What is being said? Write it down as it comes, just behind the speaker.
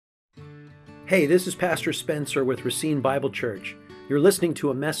Hey, this is Pastor Spencer with Racine Bible Church. You're listening to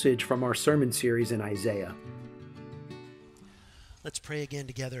a message from our sermon series in Isaiah. Let's pray again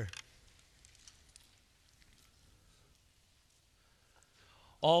together.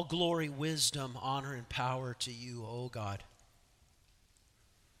 All glory, wisdom, honor, and power to you, O God.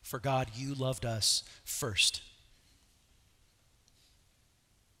 For God, you loved us first.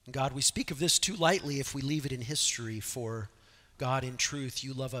 God, we speak of this too lightly if we leave it in history, for God, in truth,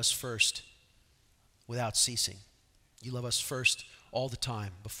 you love us first without ceasing. You love us first all the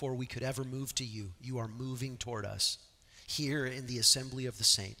time. Before we could ever move to you, you are moving toward us here in the assembly of the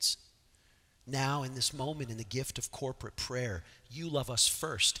saints. Now, in this moment, in the gift of corporate prayer, you love us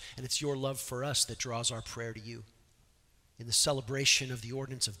first, and it's your love for us that draws our prayer to you. In the celebration of the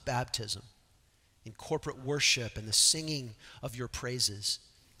ordinance of baptism, in corporate worship and the singing of your praises,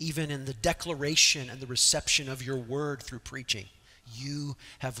 even in the declaration and the reception of your word through preaching, you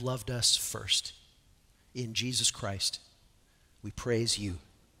have loved us first. In Jesus Christ, we praise you.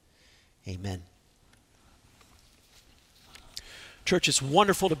 Amen. Church, it's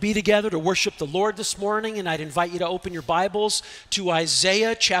wonderful to be together to worship the Lord this morning, and I'd invite you to open your Bibles to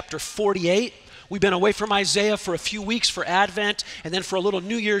Isaiah chapter 48. We've been away from Isaiah for a few weeks for Advent and then for a little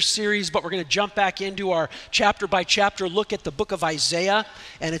New Year's series, but we're going to jump back into our chapter by chapter look at the book of Isaiah,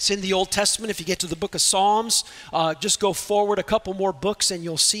 and it's in the Old Testament. If you get to the book of Psalms, just go forward a couple more books and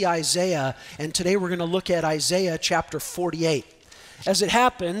you'll see Isaiah, and today we're going to look at Isaiah chapter 48. As it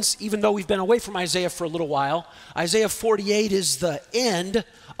happens, even though we've been away from Isaiah for a little while, Isaiah 48 is the end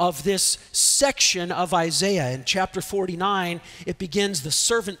of this section of Isaiah. In chapter 49, it begins the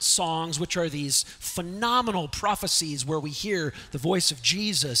servant songs, which are these phenomenal prophecies where we hear the voice of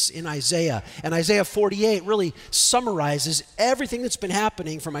Jesus in Isaiah. And Isaiah 48 really summarizes everything that's been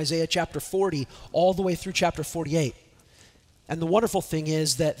happening from Isaiah chapter 40 all the way through chapter 48. And the wonderful thing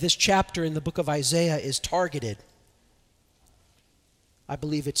is that this chapter in the book of Isaiah is targeted. I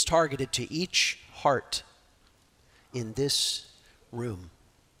believe it's targeted to each heart in this room.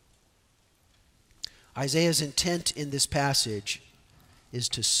 Isaiah's intent in this passage is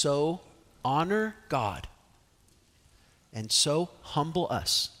to so honor God and so humble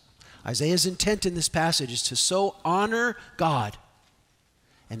us. Isaiah's intent in this passage is to so honor God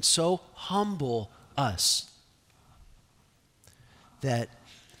and so humble us that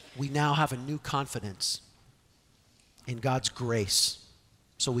we now have a new confidence in God's grace,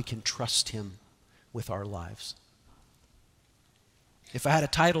 so we can trust him with our lives. If I had to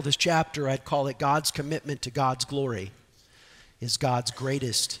title this chapter, I'd call it God's Commitment to God's Glory is God's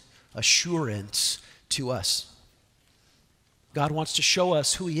greatest assurance to us. God wants to show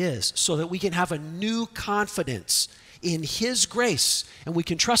us who he is so that we can have a new confidence in his grace and we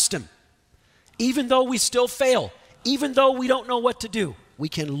can trust him. Even though we still fail, even though we don't know what to do, we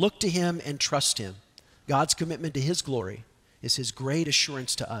can look to him and trust him. God's commitment to his glory is his great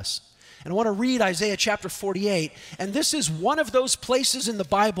assurance to us. And I want to read Isaiah chapter 48, and this is one of those places in the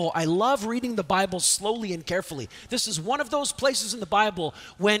Bible. I love reading the Bible slowly and carefully. This is one of those places in the Bible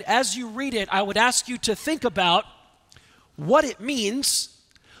when, as you read it, I would ask you to think about what it means,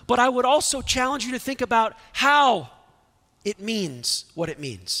 but I would also challenge you to think about how it means what it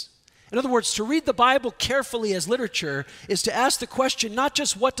means. In other words, to read the Bible carefully as literature is to ask the question, not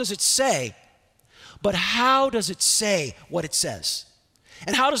just what does it say, but how does it say what it says?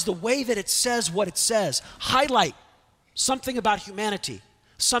 And how does the way that it says what it says highlight something about humanity,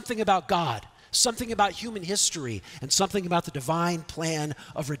 something about God, something about human history, and something about the divine plan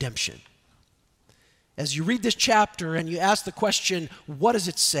of redemption? As you read this chapter and you ask the question, what does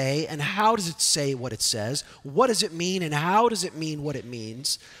it say and how does it say what it says? What does it mean and how does it mean what it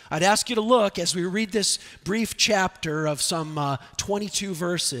means? I'd ask you to look as we read this brief chapter of some 22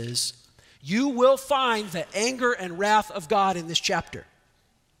 verses. You will find the anger and wrath of God in this chapter.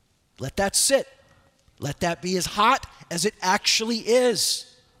 Let that sit. Let that be as hot as it actually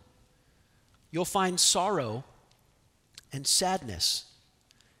is. You'll find sorrow and sadness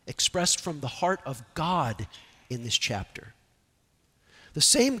expressed from the heart of God in this chapter. The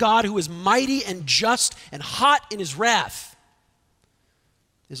same God who is mighty and just and hot in his wrath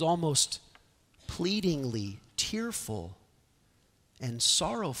is almost pleadingly tearful and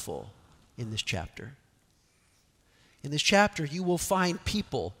sorrowful in this chapter. In this chapter, you will find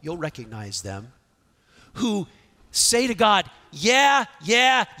people, you'll recognize them, who say to God, yeah,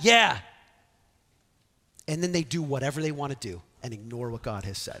 yeah, yeah. And then they do whatever they want to do and ignore what God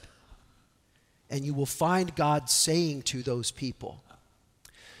has said. And you will find God saying to those people,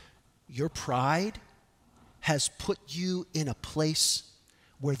 your pride has put you in a place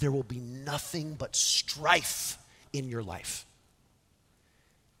where there will be nothing but strife in your life.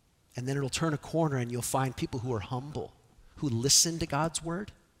 And then it'll turn a corner and you'll find people who are humble, who listen to God's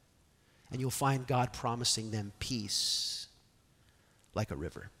word, and you'll find God promising them peace like a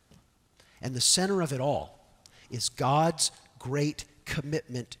river. And the center of it all is God's great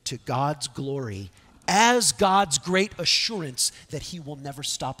commitment to God's glory as God's great assurance that he will never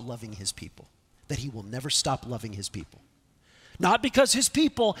stop loving his people, that he will never stop loving his people. Not because his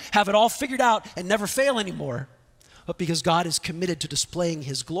people have it all figured out and never fail anymore, but because God is committed to displaying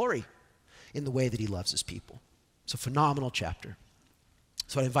his glory in the way that he loves his people. It's a phenomenal chapter.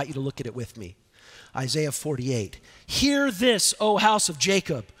 So I invite you to look at it with me. Isaiah 48. Hear this, O house of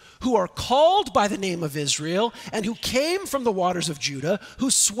Jacob, who are called by the name of Israel, and who came from the waters of Judah, who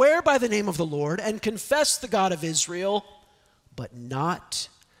swear by the name of the Lord, and confess the God of Israel, but not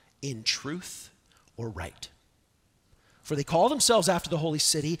in truth or right. For they call themselves after the holy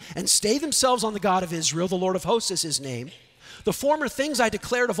city, and stay themselves on the God of Israel, the Lord of hosts is his name. The former things I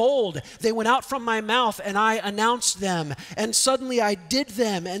declared of old, they went out from my mouth, and I announced them, and suddenly I did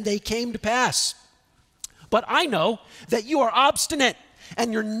them, and they came to pass. But I know that you are obstinate,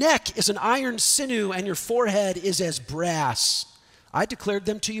 and your neck is an iron sinew, and your forehead is as brass. I declared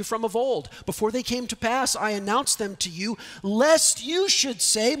them to you from of old. Before they came to pass, I announced them to you, lest you should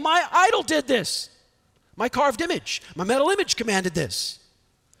say, my idol did this. My carved image, my metal image commanded this.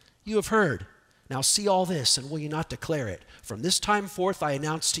 You have heard. Now see all this, and will you not declare it? From this time forth I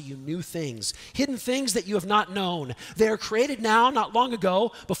announce to you new things, hidden things that you have not known. They are created now, not long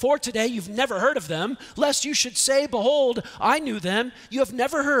ago. Before today you've never heard of them, lest you should say, behold, I knew them. You have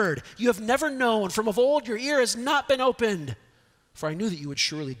never heard, you have never known. From of old your ear has not been opened. For I knew that you would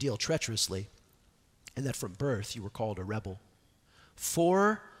surely deal treacherously, and that from birth you were called a rebel.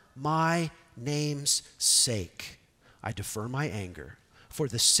 For my name's sake I defer my anger. For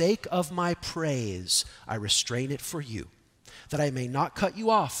the sake of my praise, I restrain it for you, that I may not cut you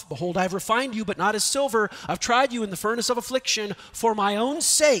off. Behold, I have refined you, but not as silver. I've tried you in the furnace of affliction. For my own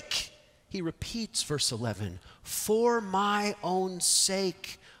sake, he repeats verse 11, for my own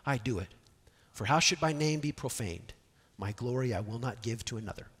sake I do it. For how should my name be profaned? My glory I will not give to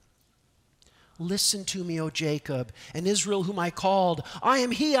another. Listen to me, O Jacob, and Israel whom I called. I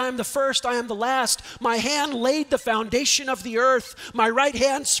am he, I am the first, I am the last. My hand laid the foundation of the earth. My right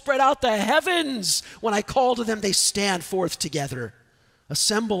hand spread out the heavens. When I call to them, they stand forth together.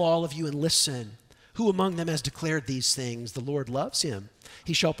 Assemble all of you and listen. Who among them has declared these things? The Lord loves him.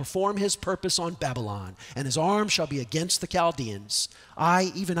 He shall perform his purpose on Babylon, and his arm shall be against the Chaldeans.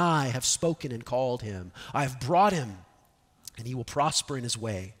 I, even I, have spoken and called him. I have brought him, and he will prosper in his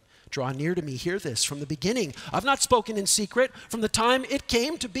way. Draw near to me, hear this. From the beginning, I've not spoken in secret. From the time it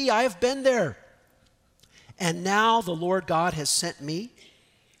came to be, I have been there. And now the Lord God has sent me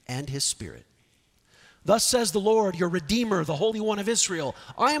and his Spirit. Thus says the Lord, your Redeemer, the Holy One of Israel.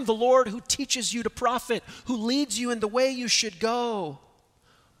 I am the Lord who teaches you to profit, who leads you in the way you should go.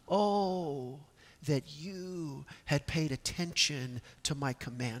 Oh, that you had paid attention to my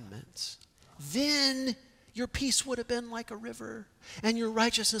commandments. Then your peace would have been like a river, and your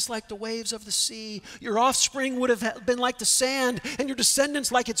righteousness like the waves of the sea. Your offspring would have been like the sand, and your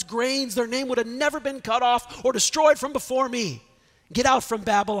descendants like its grains. Their name would have never been cut off or destroyed from before me. Get out from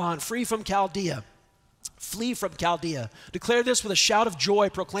Babylon, free from Chaldea. Flee from Chaldea. Declare this with a shout of joy.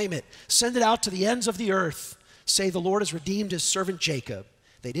 Proclaim it. Send it out to the ends of the earth. Say, the Lord has redeemed his servant Jacob.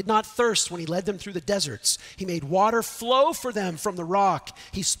 They did not thirst when he led them through the deserts. He made water flow for them from the rock.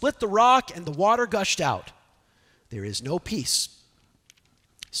 He split the rock, and the water gushed out. There is no peace,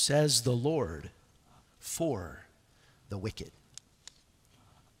 says the Lord, for the wicked.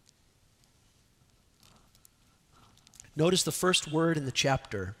 Notice the first word in the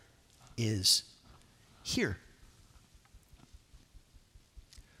chapter is here.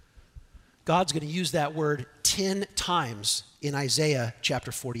 God's going to use that word 10 times in Isaiah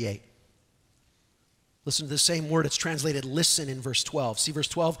chapter 48. Listen to the same word. It's translated listen in verse 12. See verse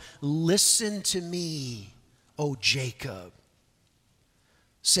 12? Listen to me, O Jacob.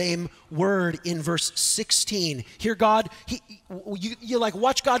 Same word in verse 16. Here God, you like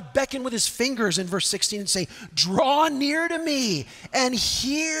watch God beckon with his fingers in verse 16 and say, draw near to me and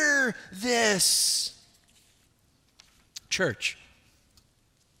hear this. Church,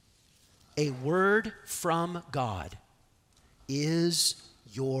 a word from God is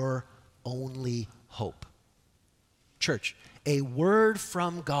your only hope. Church, a word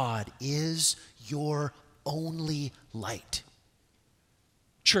from God is your only light.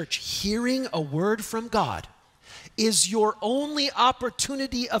 Church, hearing a word from God is your only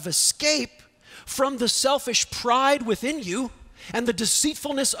opportunity of escape from the selfish pride within you and the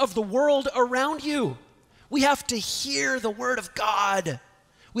deceitfulness of the world around you. We have to hear the word of God.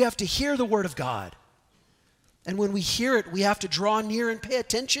 We have to hear the word of God. And when we hear it, we have to draw near and pay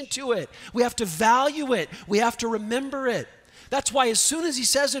attention to it. We have to value it. We have to remember it. That's why as soon as he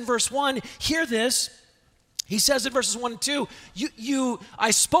says in verse 1, hear this, he says in verses 1 and 2,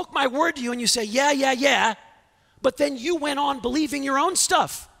 I spoke my word to you, and you say, yeah, but then you went on believing your own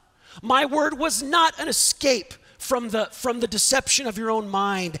stuff. My word was not an escape from the deception of your own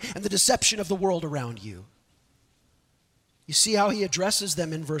mind and the deception of the world around you. You see how he addresses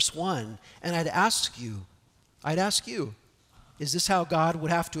them in verse 1, and I'd ask you, is this how God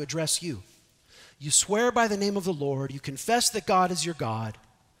would have to address you? You swear by the name of the Lord, you confess that God is your God,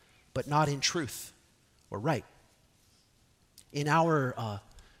 but not in truth or right. In our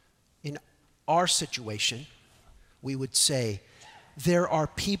situation, we would say, there are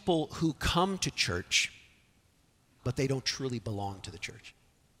people who come to church, but they don't truly belong to the church.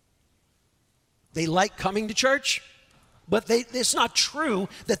 They like coming to church, but it's not true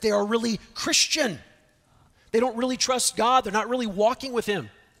that they are really Christian. They don't really trust God. They're not really walking with Him.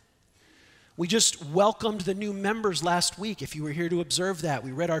 We just welcomed the new members last week. If you were here to observe that,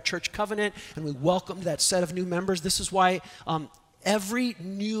 we read our church covenant and we welcomed that set of new members. This is why every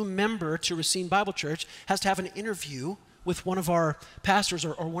new member to Racine Bible Church has to have an interview with one of our pastors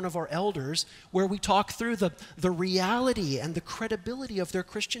or one of our elders where we talk through the reality and the credibility of their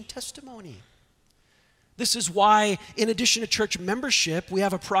Christian testimony. This is why, in addition to church membership, we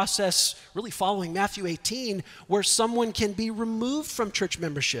have a process really following Matthew 18 where someone can be removed from church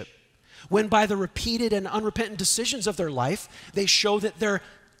membership when by the repeated and unrepentant decisions of their life, they show that their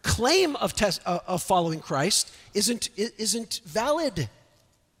claim of following Christ isn't valid.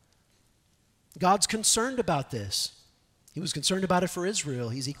 God's concerned about this. He was concerned about it for Israel.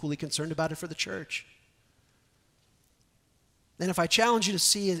 He's equally concerned about it for the church. And if I challenge you to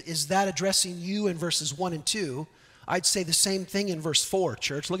see, is that addressing you in verses 1 and 2, I'd say the same thing in verse 4,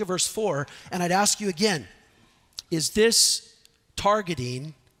 church. Look at verse 4, and I'd ask you again, is this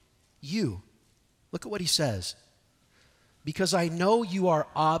targeting you? Look at what he says. Because I know you are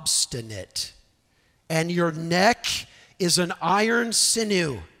obstinate, and your neck is an iron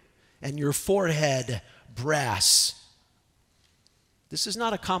sinew, and your forehead brass. This is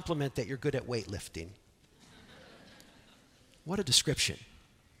not a compliment that you're good at weightlifting. What a description.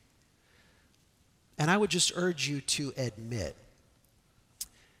 And I would just urge you to admit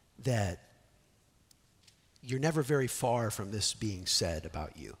that you're never very far from this being said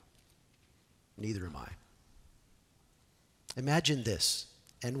about you. Neither am I. Imagine this.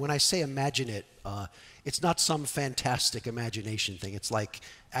 And when I say imagine it, it's not some fantastic imagination thing. It's like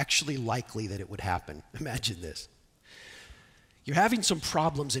actually likely that it would happen. Imagine this. You're having some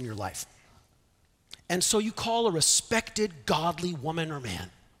problems in your life. And so you call a respected, godly woman or man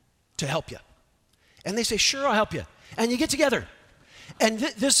to help you. And they say, sure, I'll help you. And you get together. And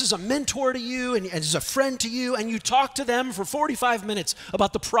this is a mentor to you and is a friend to you. And you talk to them for 45 minutes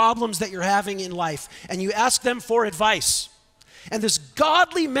about the problems that you're having in life. And you ask them for advice. And this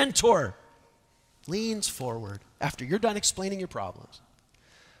godly mentor leans forward after you're done explaining your problems,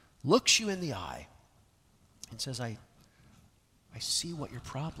 looks you in the eye, and says, I see what your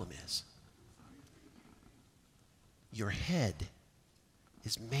problem is. Your head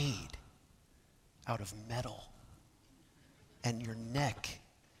is made out of metal, and your neck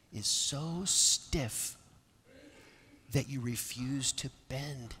is so stiff that you refuse to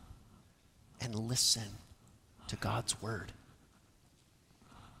bend and listen to God's word.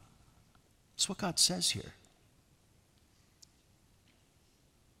 That's what God says here.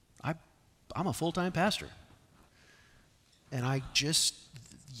 I'm a full-time pastor. And I just,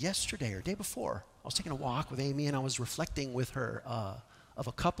 yesterday or day before, I was taking a walk with Amy and I was reflecting with her of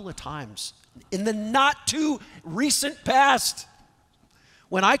a couple of times in the not too recent past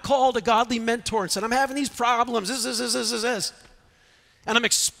when I called a godly mentor and said, I'm having these problems, this. And I'm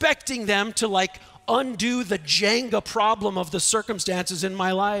expecting them to like undo the Jenga problem of the circumstances in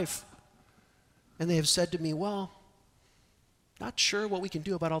my life. And they have said to me, well, not sure what we can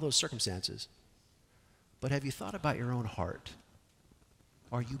do about all those circumstances. But have you thought about your own heart?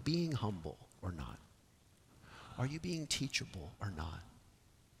 Are you being humble or not? Are you being teachable or not?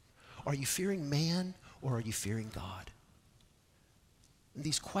 Are you fearing man or are you fearing God? And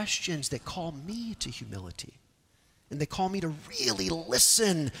these questions that call me to humility and they call me to really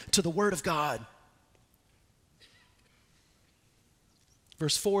listen to the word of God.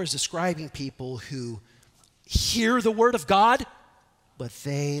 Verse 4 is describing people who hear the word of God, but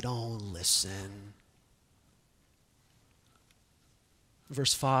they don't listen.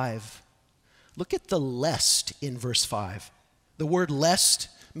 Verse 5, look at the lest in verse 5. The word lest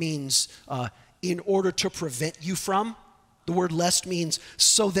means in order to prevent you from. The word lest means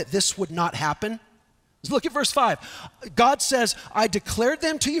so that this would not happen. Look at verse 5. God says, I declared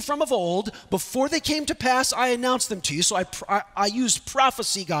them to you from of old. Before they came to pass, I announced them to you. So I used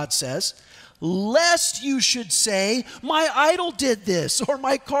prophecy, God says, lest you should say, my idol did this, or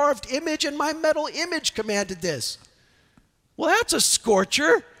my carved image and my metal image commanded this. Well, that's a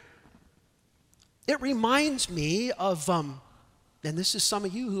scorcher. It reminds me of, and this is some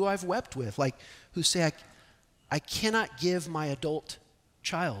of you who I've wept with, like who say, I cannot give my adult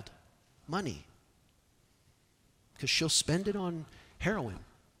child money because she'll spend it on heroin.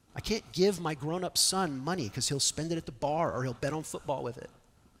 I can't give my grown-up son money because he'll spend it at the bar or he'll bet on football with it.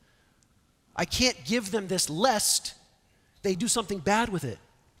 I can't give them this lest they do something bad with it.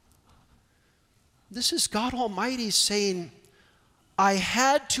 This is God Almighty saying, I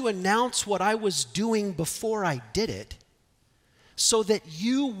had to announce what I was doing before I did it so that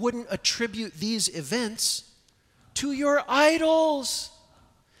you wouldn't attribute these events to your idols.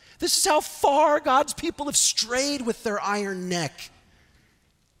 This is how far God's people have strayed with their iron neck.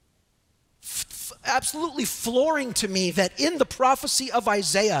 Absolutely flooring to me that in the prophecy of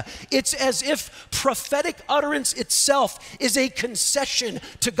Isaiah, it's as if prophetic utterance itself is a concession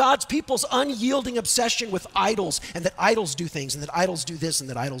to God's people's unyielding obsession with idols, and that idols do things, and that idols do this, and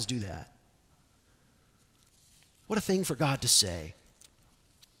that idols do that. What a thing for God to say.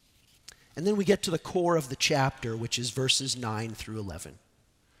 And then we get to the core of the chapter, which is verses 9 through 11.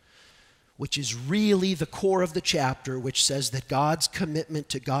 Which is really the core of the chapter, which says that God's commitment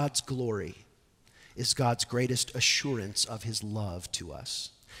to God's glory is God's greatest assurance of his love to us,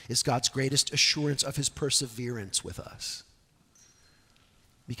 is God's greatest assurance of his perseverance with us.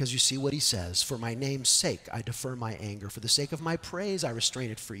 Because you see what he says, for my name's sake I defer my anger, for the sake of my praise I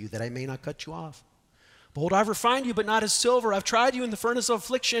restrain it for you, that I may not cut you off. Behold, I've refined you, but not as silver. I've tried you in the furnace of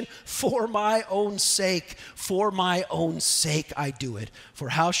affliction for my own sake. For my own sake I do it. For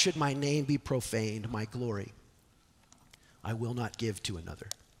how should my name be profaned, my glory I will not give to another.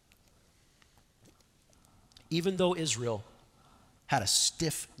 Even though Israel had a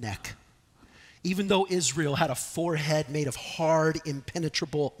stiff neck, even though Israel had a forehead made of hard,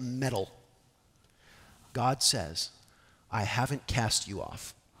 impenetrable metal, God says, I haven't cast you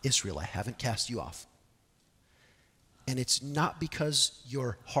off. Israel, I haven't cast you off. And it's not because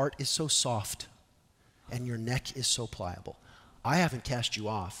your heart is so soft and your neck is so pliable. I haven't cast you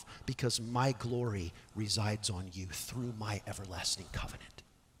off because my glory resides on you through my everlasting covenant.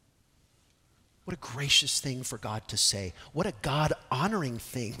 What a gracious thing for God to say. What a God-honoring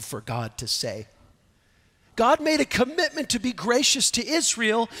thing for God to say. God made a commitment to be gracious to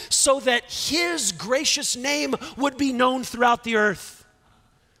Israel so that his gracious name would be known throughout the earth.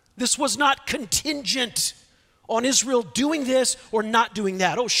 This was not contingent on Israel doing this or not doing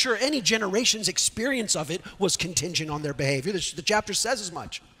that. Oh, sure, any generation's experience of it was contingent on their behavior. The chapter says as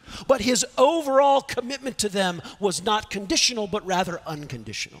much. But his overall commitment to them was not conditional, but rather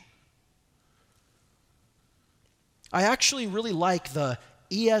unconditional. I actually really like the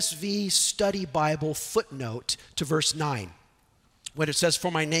ESV Study Bible footnote to verse 9, when it says,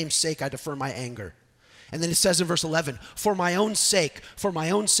 for my name's sake I defer my anger. And then it says in verse 11, for my own sake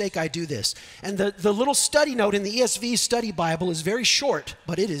I do this. And the little study note in the ESV Study Bible is very short,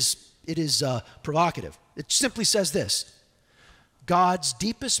 but it is provocative. It simply says this: God's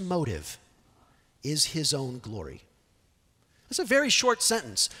deepest motive is his own glory. It's a very short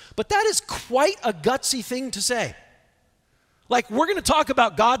sentence, but that is quite a gutsy thing to say. Like, we're going to talk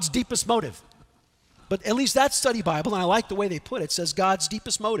about God's deepest motive. But at least that Study Bible, and I like the way they put it, says God's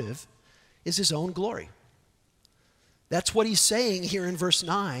deepest motive is his own glory. That's what he's saying here in verse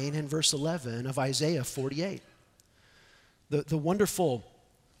 9 and verse 11 of Isaiah 48. The wonderful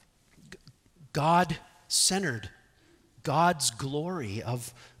God-centered, God's glory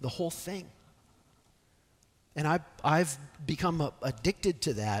of the whole thing. And I've become addicted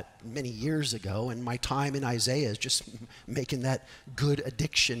to that many years ago, and my time in Isaiah is just making that good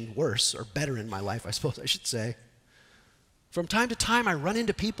addiction worse, or better in my life, I suppose I should say. From time to time, I run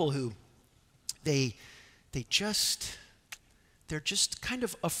into people who they're just kind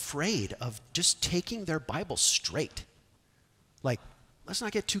of afraid of just taking their Bible straight. Like, let's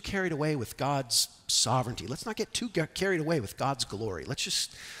not get too carried away with God's sovereignty. Let's not get too carried away with God's glory. Let's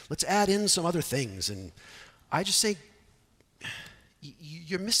add in some other things. And I just say,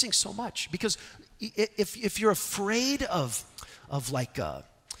 you're missing so much. Because if you're afraid of like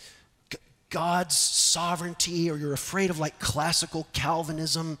God's sovereignty, or you're afraid of like classical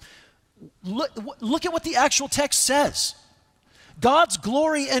Calvinism, look at what the actual text says. God's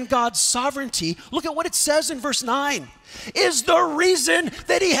glory and God's sovereignty, look at what it says in verse 9, is the reason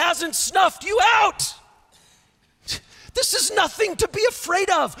that he hasn't snuffed you out. This is nothing to be afraid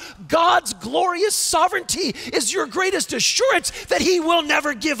of. God's glorious sovereignty is your greatest assurance that he will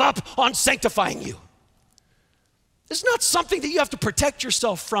never give up on sanctifying you. It's not something that you have to protect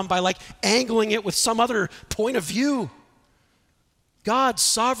yourself from by like angling it with some other point of view. God's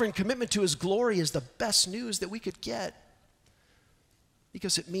sovereign commitment to his glory is the best news that we could get,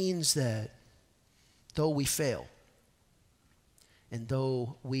 because it means that though we fail and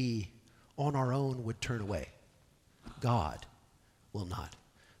though we on our own would turn away, God will not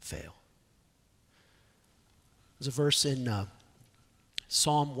fail. There's a verse in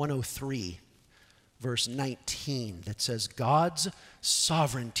Psalm 103, verse 19, that says, God's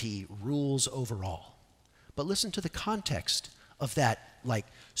sovereignty rules over all. But listen to the context of that like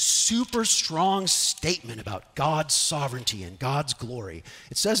super strong statement about God's sovereignty and God's glory.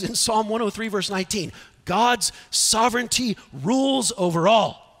 It says in Psalm 103, verse 19, God's sovereignty rules over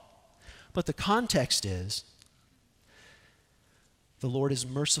all. But the context is, the Lord is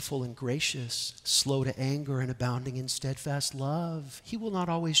merciful and gracious, slow to anger and abounding in steadfast love. He will not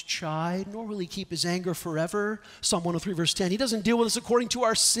always chide, nor will he keep his anger forever. Psalm 103, verse 10, he doesn't deal with us according to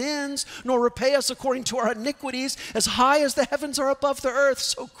our sins, nor repay us according to our iniquities. As high as the heavens are above the earth,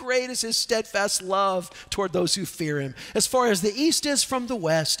 so great is his steadfast love toward those who fear him. As far as the east is from the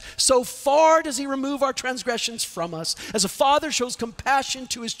west, so far does he remove our transgressions from us. As a father shows compassion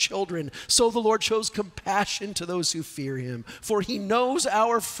to his children, so the Lord shows compassion to those who fear him. For he knows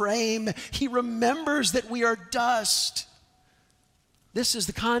our frame. He remembers that we are dust. This is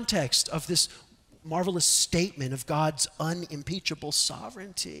the context of this marvelous statement of God's unimpeachable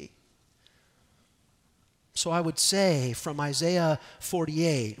sovereignty. So I would say from Isaiah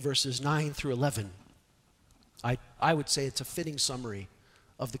 48, verses 9 through 11, I would say it's a fitting summary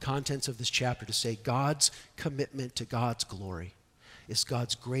of the contents of this chapter to say God's commitment to God's glory is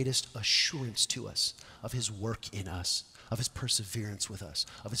God's greatest assurance to us of his work in us, of his perseverance with us,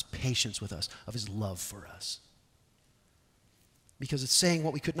 of his patience with us, of his love for us. Because it's saying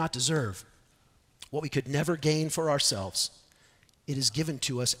what we could not deserve, what we could never gain for ourselves, it is given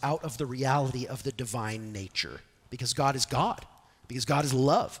to us out of the reality of the divine nature. Because God is God, because God is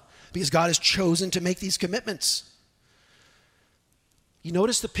love, because God has chosen to make these commitments. You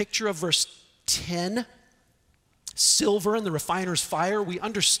notice the picture of verse 10, silver in the refiner's fire. We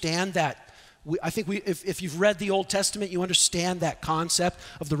understand that. If you've read the Old Testament, you understand that concept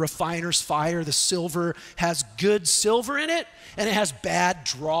of the refiner's fire. The silver has good silver in it, and it has bad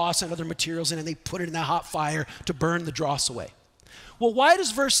dross and other materials in it, and they put it in that hot fire to burn the dross away. Well, why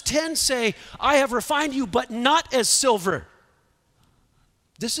does verse 10 say, I have refined you, but not as silver?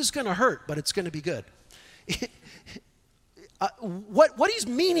 This is going to hurt, but it's going to be good. What he's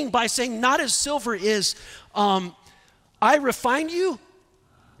meaning by saying not as silver is, I refined you,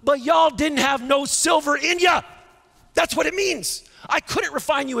 but y'all didn't have no silver in ya. That's what it means. I couldn't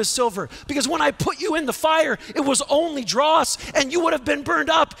refine you as silver because when I put you in the fire, it was only dross and you would have been burned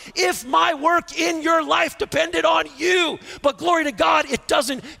up if my work in your life depended on you. But glory to God, it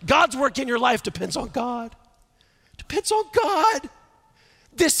doesn't. God's work in your life depends on God. Depends on God.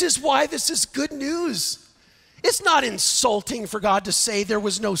 This is why this is good news. It's not insulting for God to say there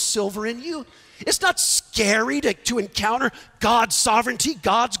was no silver in you. It's not scary to encounter God's sovereignty,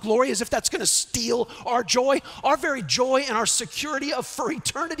 God's glory, as if that's going to steal our joy. Our very joy and our security for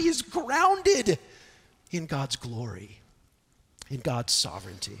eternity is grounded in God's glory, in God's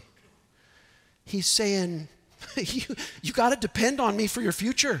sovereignty. He's saying, you got to depend on me for your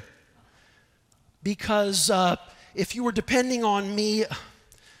future. Because if you were depending on me,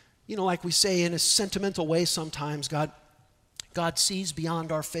 like we say in a sentimental way sometimes, God sees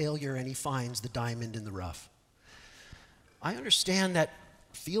beyond our failure and he finds the diamond in the rough. I understand that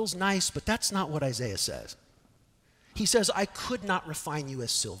feels nice, but that's not what Isaiah says. He says, I could not refine you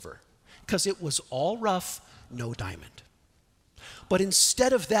as silver because it was all rough, no diamond. But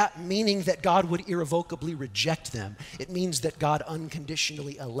instead of that meaning that God would irrevocably reject them, it means that God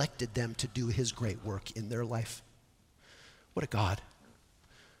unconditionally elected them to do his great work in their life. What a God.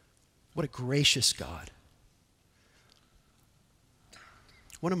 What a gracious God.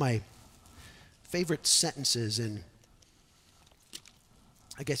 One of my favorite sentences in,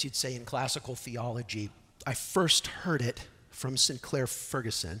 I guess you'd say in classical theology, I first heard it from Sinclair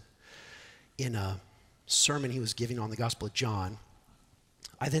Ferguson in a sermon he was giving on the Gospel of John.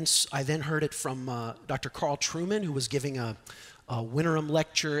 I then heard it from Dr. Carl Trueman, who was giving a Winterim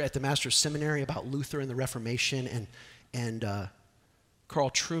lecture at the Master's Seminary about Luther and the Reformation, and Carl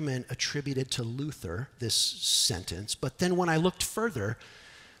Trueman attributed to Luther this sentence. But then when I looked further,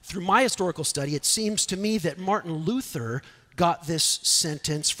 through my historical study, it seems to me that Martin Luther got this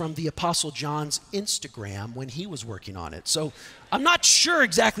sentence from the Apostle John's Instagram when he was working on it. So I'm not sure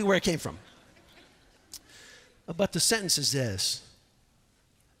exactly where it came from. But the sentence is this.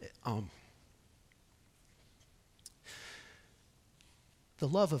 The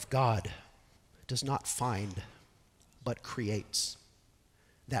love of God does not find, but creates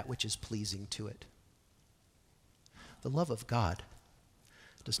that which is pleasing to it. The love of God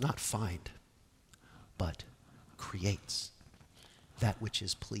does not find, but creates that which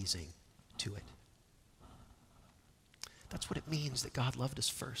is pleasing to it. That's what it means that God loved us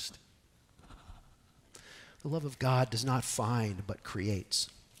first. The love of God does not find, but creates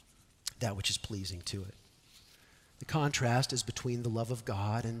that which is pleasing to it. The contrast is between the love of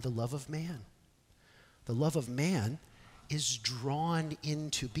God and the love of man. The love of man is drawn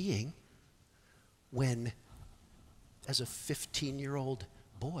into being when, as a 15-year-old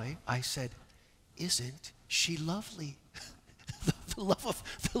boy, I said, "Isn't she lovely?"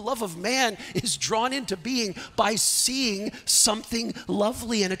 The love of man is drawn into being by seeing something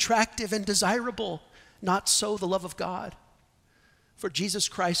lovely and attractive and desirable. Not so the love of God. For Jesus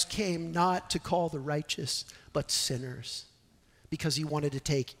Christ came not to call the righteous, but sinners, because he wanted to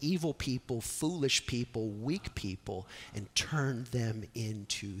take evil people, foolish people, weak people, and turn them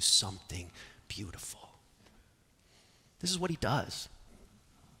into something beautiful. This is what he does.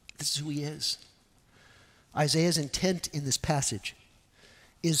 This is who he is. Isaiah's intent in this passage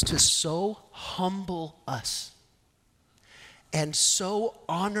is to so humble us and so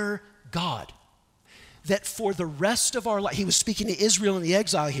honor God that for the rest of our life, he was speaking to Israel in the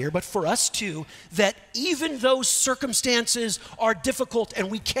exile here, but for us too, that even though circumstances are difficult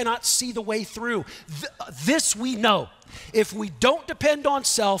and we cannot see the way through, this we know. If we don't depend on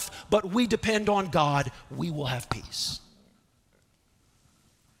self, but we depend on God, we will have peace.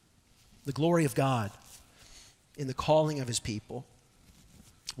 The glory of God in the calling of his people.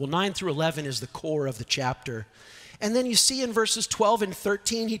 Well, 9 through 11 is the core of the chapter. And then you see in verses 12 and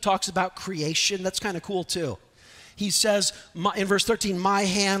 13, he talks about creation. That's kind of cool too. He says in verse 13, "My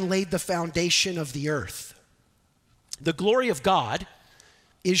hand laid the foundation of the earth." The glory of God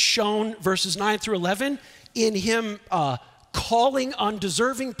is shown, verses 9 through 11, in him calling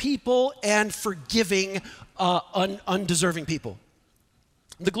undeserving people and forgiving undeserving people.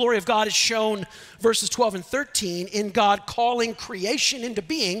 The glory of God is shown, verses 12 and 13, in God calling creation into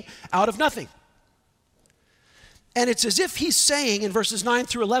being out of nothing. And it's as if he's saying in verses 9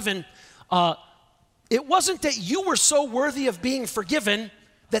 through 11, it wasn't that you were so worthy of being forgiven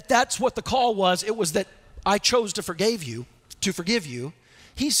that that's what the call was. It was that I chose to forgive you.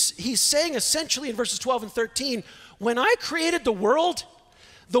 He's saying essentially in verses 12 and 13, when I created the world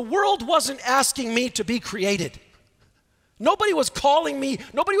wasn't asking me to be created. Nobody was calling me,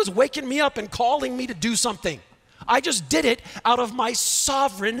 nobody was waking me up and calling me to do something. I just did it out of my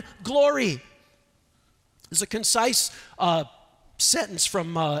sovereign glory. There's a concise sentence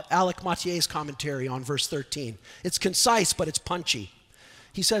from Alec Mottier's commentary on verse 13. It's concise, but it's punchy.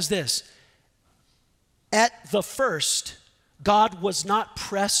 He says this: "At the first, God was not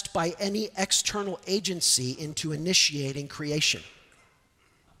pressed by any external agency into initiating creation."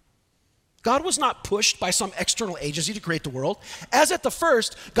 God was not pushed by some external agency to create the world. As at the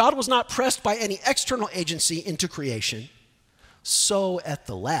first, God was not pressed by any external agency into creation. So at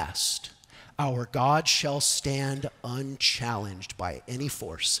the last, our God shall stand unchallenged by any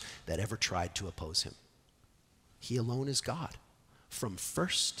force that ever tried to oppose him. He alone is God, from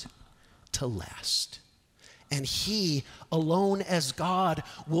first to last. And he alone as God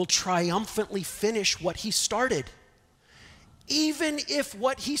will triumphantly finish what he started. Even if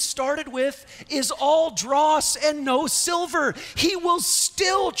what he started with is all dross and no silver, he will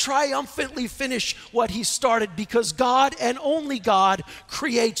still triumphantly finish what he started, because God and only God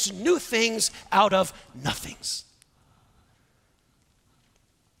creates new things out of nothings.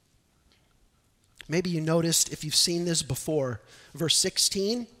 Maybe you noticed, if you've seen this before, verse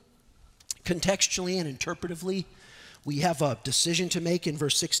 16, contextually and interpretively, we have a decision to make in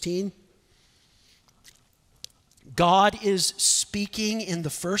verse 16. God is speaking in the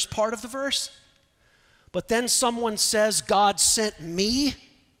first part of the verse, but then someone says, God sent me,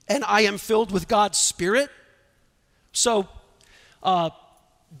 and I am filled with God's Spirit. So,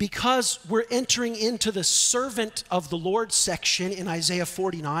 because we're entering into the servant of the Lord section in Isaiah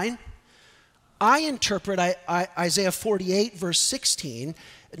 49, I interpret Isaiah 48, verse 16,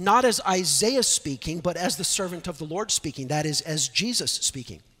 not as Isaiah speaking, but as the servant of the Lord speaking, that is, as Jesus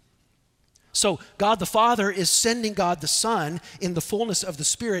speaking. So God the Father is sending God the Son in the fullness of the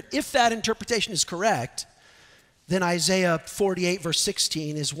Spirit. If that interpretation is correct, then Isaiah 48 verse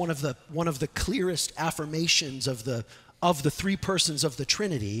 16 is one of the clearest affirmations of the of the three persons of the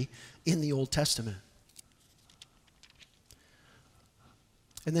Trinity in the Old Testament.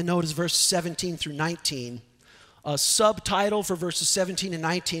 And then notice verse 17 through 19. A subtitle for verses 17 and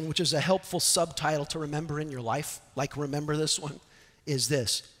 19, which is a helpful subtitle to remember in your life, like remember this one, is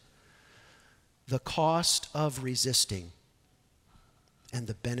this: the cost of resisting and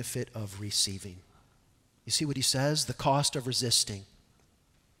the benefit of receiving. You see what he says? The cost of resisting.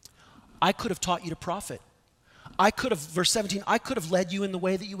 I could have taught you to profit. Verse 17, I could have led you in the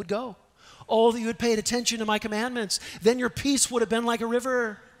way that you would go. Oh, that you had paid attention to my commandments. Then your peace would have been like a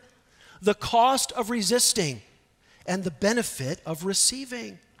river. The cost of resisting and the benefit of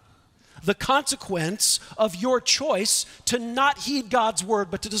receiving. The consequence of your choice to not heed God's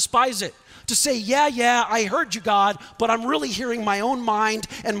word, but to despise it. To say, yeah, I heard you, God, but I'm really hearing my own mind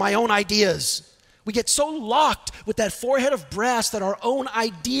and my own ideas. We get so locked with that forehead of brass that our own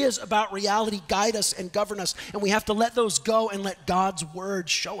ideas about reality guide us and govern us, and we have to let those go and let God's word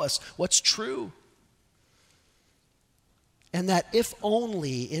show us what's true. And that if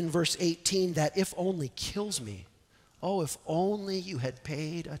only, in verse 18, that if only kills me. Oh, if only you had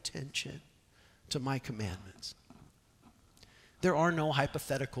paid attention to my commandments. There are no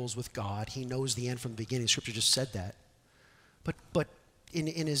hypotheticals with God. He knows the end from the beginning. Scripture just said that. But in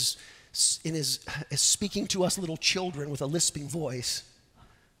his speaking to us little children with a lisping voice,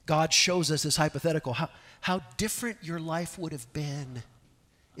 God shows us this hypothetical. How different your life would have been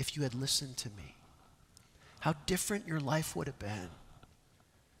if you had listened to me. How different your life would have been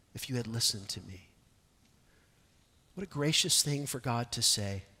if you had listened to me. What a gracious thing for God to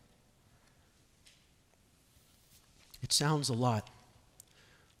say. It sounds a lot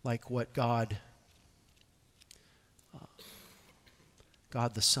like what God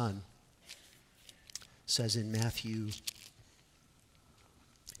the Son says in Matthew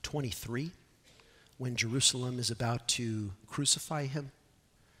 23, when Jerusalem is about to crucify him.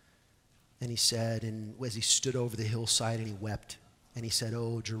 And he said, and as he stood over the hillside and he wept, and he said,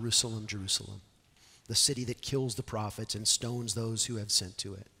 "Oh, Jerusalem, Jerusalem, the city that kills the prophets and stones those who have sent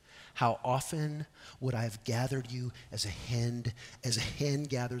to it. How often would I have gathered you as a hen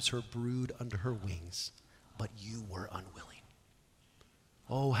gathers her brood under her wings, but you were unwilling."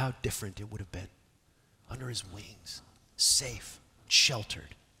 Oh, how different it would have been under his wings, safe,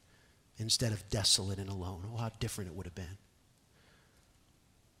 sheltered, instead of desolate and alone. Oh, how different it would have been.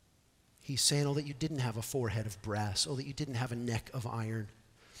 He's saying, oh, that you didn't have a forehead of brass. Oh, that you didn't have a neck of iron.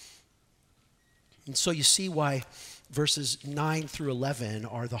 And so you see why verses 9 through 11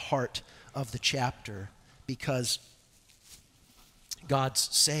 are the heart of the chapter, because God's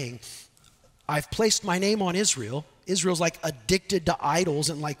saying, I've placed my name on Israel. Israel's like addicted to idols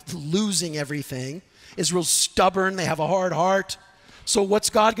and like losing everything. Israel's stubborn. They have a hard heart. So what's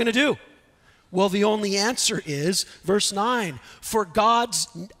God going to do? Well, the only answer is verse 9. For God's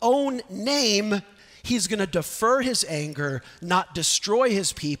own name, he's going to defer his anger, not destroy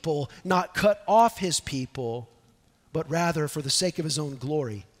his people, not cut off his people, but rather for the sake of his own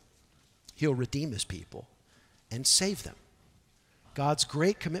glory, he'll redeem his people and save them. God's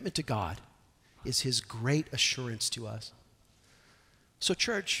great commitment to God is his great assurance to us. So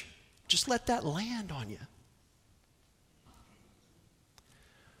church, just let that land on you.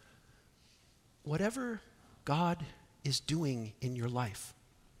 Whatever God is doing in your life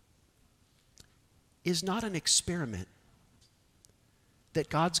is not an experiment that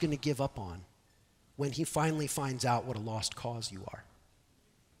God's going to give up on when he finally finds out what a lost cause you are.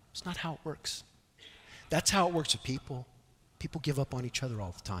 It's not how it works. That's how it works with people. People give up on each other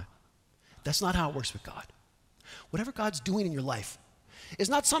all the time. That's not how it works with God. Whatever God's doing in your life is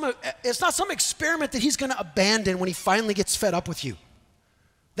not some experiment that he's going to abandon when he finally gets fed up with you.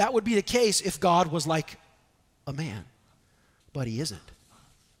 That would be the case if God was like a man, but he isn't.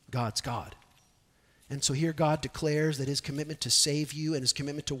 God's God. And so here God declares that his commitment to save you and his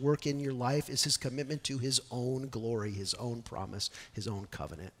commitment to work in your life is his commitment to his own glory, his own promise, his own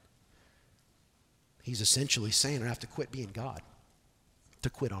covenant. He's essentially saying, I have to quit being God to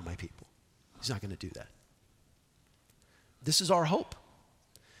quit on my people. He's not going to do that. This is our hope.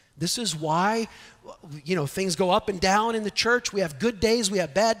 This is why, things go up and down in the church. We have good days, we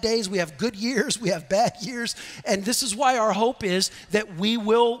have bad days, we have good years, we have bad years. And this is why our hope is that we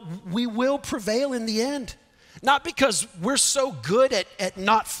will prevail in the end. Not because we're so good at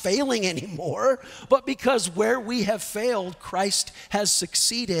not failing anymore, but because where we have failed, Christ has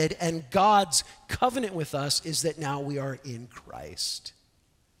succeeded, and God's covenant with us is that now we are in Christ.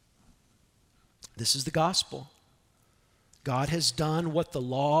 This is the gospel. God has done what the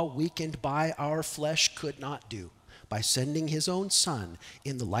law, weakened by our flesh, could not do. by sending his own Son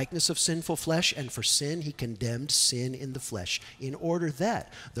in the likeness of sinful flesh, and for sin he condemned sin in the flesh, in order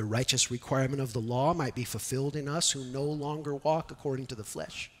that the righteous requirement of the law might be fulfilled in us who no longer walk according to the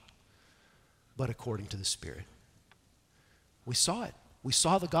flesh, but according to the Spirit. We saw it. We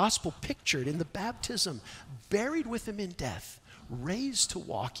saw the gospel pictured in the baptism, buried with him in death, raised to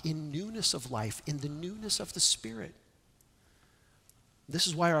walk in newness of life, in the newness of the Spirit. This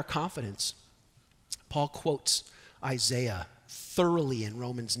is why our confidence. Paul quotes Isaiah thoroughly in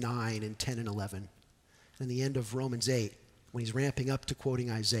Romans 9 and 10 and 11. And the end of Romans 8, when he's ramping up to quoting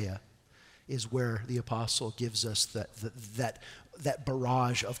Isaiah, is where the apostle gives us that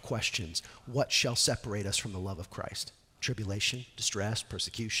barrage of questions. What shall separate us from the love of Christ? Tribulation, distress,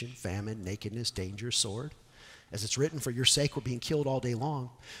 persecution, famine, nakedness, danger, sword. As it's written, for your sake we're being killed all day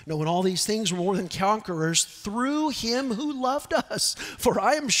long. No, in all these things we're more than conquerors through him who loved us. For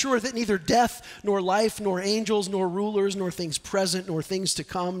I am sure that neither death, nor life, nor angels, nor rulers, nor things present, nor things to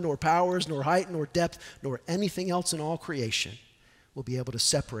come, nor powers, nor height, nor depth, nor anything else in all creation will be able to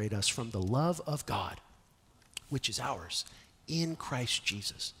separate us from the love of God, which is ours in Christ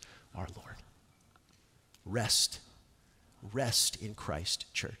Jesus our Lord. Rest in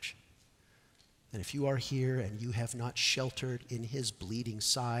Christ, church. And if you are here and you have not sheltered in his bleeding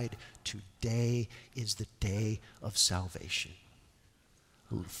side, today is the day of salvation.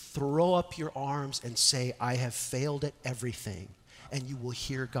 Throw up your arms and say, I have failed at everything. And you will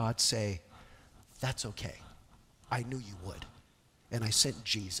hear God say, that's okay. I knew you would. And I sent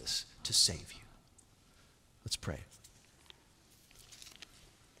Jesus to save you. Let's pray.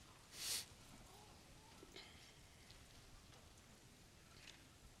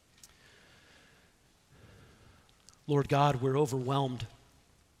 Lord God, we're overwhelmed,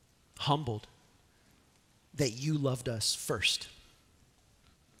 humbled that you loved us first.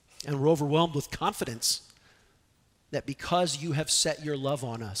 And we're overwhelmed with confidence that because you have set your love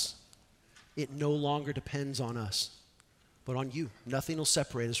on us, it no longer depends on us, but on you. Nothing will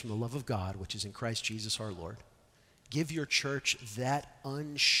separate us from the love of God, which is in Christ Jesus our Lord. Give your church that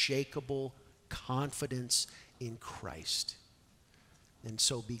unshakable confidence in Christ, and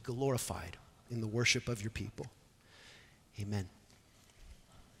so be glorified in the worship of your people. Amen.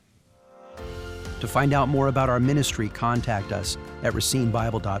 To find out more about our ministry, contact us at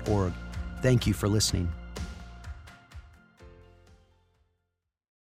racinebible.org. Thank you for listening.